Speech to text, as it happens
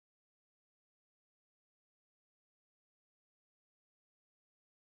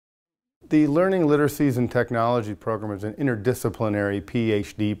The Learning Literacies and Technology program is an interdisciplinary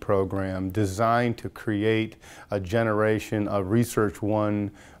PhD program designed to create a generation of Research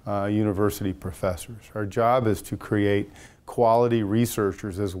One university professors. Our job is to create quality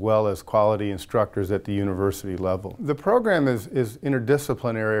researchers as well as quality instructors at the university level. The program is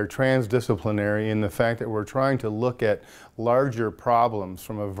interdisciplinary or transdisciplinary in the fact that we're trying to look at larger problems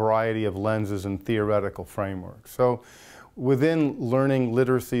from a variety of lenses and theoretical frameworks. So, within learning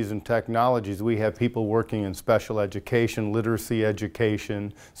literacies and technologies, we have people working in special education, literacy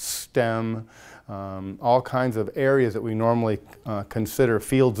education, STEM, all kinds of areas that we normally consider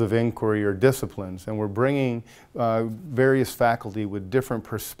fields of inquiry or disciplines. And we're bringing various faculty with different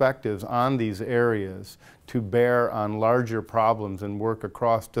perspectives on these areas to bear on larger problems and work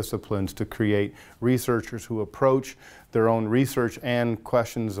across disciplines to create researchers who approach their own research and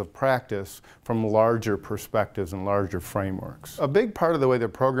questions of practice from larger perspectives and larger frameworks. A big part of the way the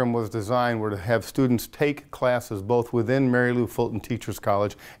program was designed were to have students take classes both within Mary Lou Fulton Teachers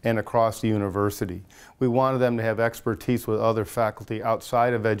College and across the university. We wanted them to have expertise with other faculty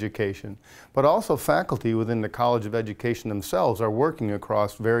outside of education, but also faculty within the College of Education themselves are working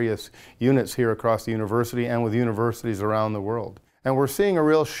across various units here across the university and with universities around the world. And we're seeing a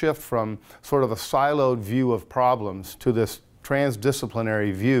real shift from sort of a siloed view of problems to this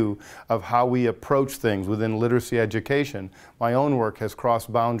transdisciplinary view of how we approach things within literacy education. My own work has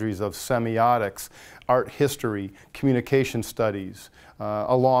crossed boundaries of semiotics, art history, communication studies,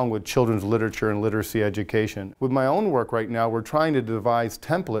 along with children's literature and literacy education. With my own work right now, we're trying to devise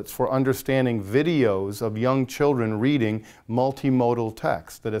templates for understanding videos of young children reading multimodal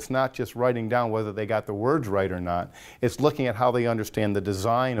text, that it's not just writing down whether they got the words right or not. It's looking at how they understand the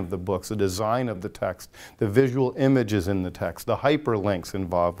design of the books, the design of the text, the visual images in the text, the hyperlinks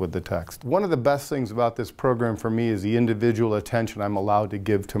involved with the text. One of the best things about this program for me is the individual attention I'm allowed to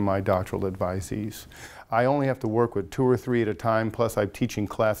give to my doctoral advisees. I only have to work with 2 or 3 at a time, plus I'm teaching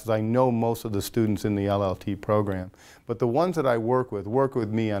classes. I know most of the students in the LLT program. But the ones that I work with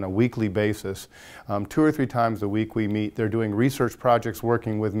me on a weekly basis. 2 or 3 times a week we meet. They're doing research projects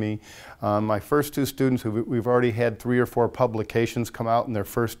working with me. My first 2 students, we've already had 3 or 4 publications come out in their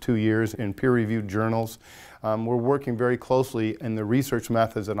first 2 years in peer-reviewed journals. We're working very closely in the research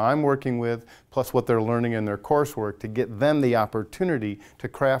methods that I'm working with, plus what they're learning in their coursework, to get them the opportunity to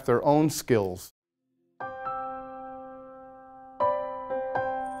craft their own skills.